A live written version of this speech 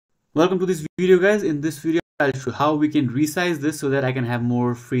Welcome to this video, guys. In this video I'll show how we can resize this so that I can have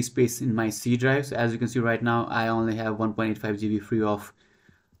more free space in my C drive. So as you can see right now I only have 1.85 GB free of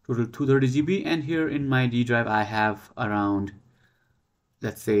total 230 GB, and here in my D drive I have around,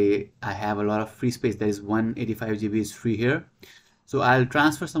 let's say I have a lot of free space. There is 185 GB is free here. So I'll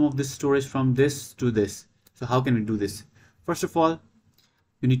transfer some of this storage from this to this. So how can we do this? First of all,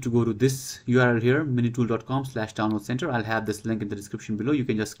 you need to go to this URL here, minitool.com/download center. I'll have this link in the description below. You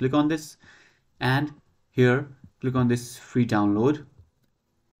can just click on this and here click on this free download,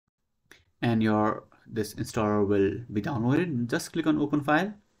 and this installer will be downloaded. Just click on open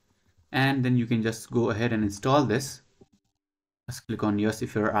file, and then you can just go ahead and install this. Just click on yes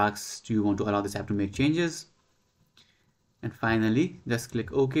if you're asked, do you want to allow this app to make changes? And finally just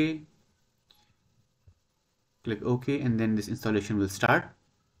click OK. Click OK, and then this installation will start.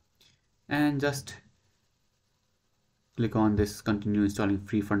 And just click on this continue installing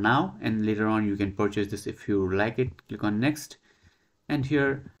free for now, and later on you can purchase this if you like it. Click on next, and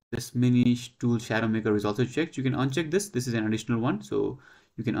here this MiniTool shadow maker is also checked. You can uncheck this. This is an additional one, so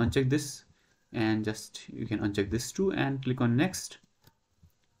you can uncheck this, and you can uncheck this too, and click on next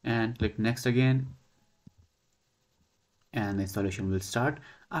and click next again, and the installation will start.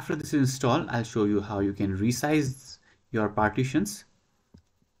 After this is installed, I'll show you how you can resize your partitions,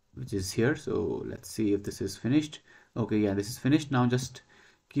 which is here. So let's see if this is finished. Okay, yeah, this is finished. Now just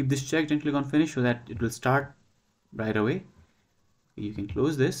keep this checked and click on finish so that it will start right away. You can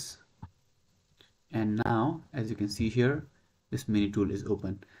close this, and now as you can see here, this mini tool is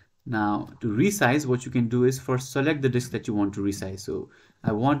open. Now to resize, what you can do is first select the disk that you want to resize. So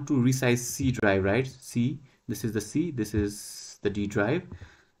I want to resize C drive, right? C, this is the C, this is the D drive,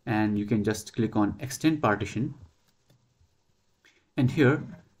 and you can just click on extend partition, and here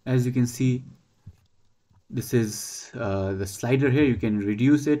as you can see, this is the slider here. You can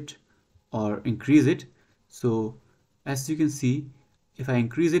reduce it or increase it. So as you can see, if I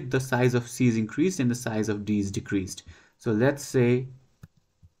increase it, the size of C is increased and the size of D is decreased. So let's say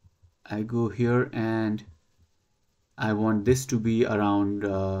I go here and I want this to be around,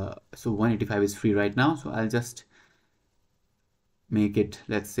 so 185 is free right now. So I'll just make it,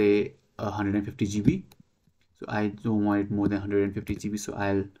 let's say 150 GB. So I don't want it more than 150 GB. So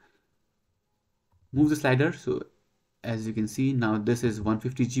I'll move the slider. So as you can see, now this is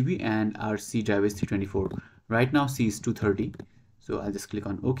 150 GB and our C drive is 324. Right now C is 230. So I'll just click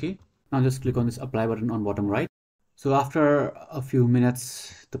on OK. Now just click on this apply button on bottom right. So after a few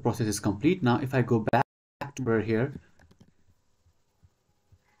minutes, the process is complete. Now if I go back to where here,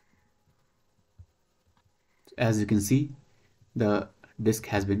 as you can see, the disk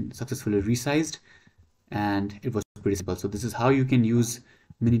has been successfully resized, and it was pretty simple. So this is how you can use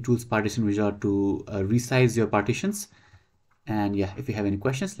MiniTool's partition wizard to resize your partitions. And yeah, if you have any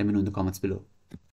questions, let me know in the comments below.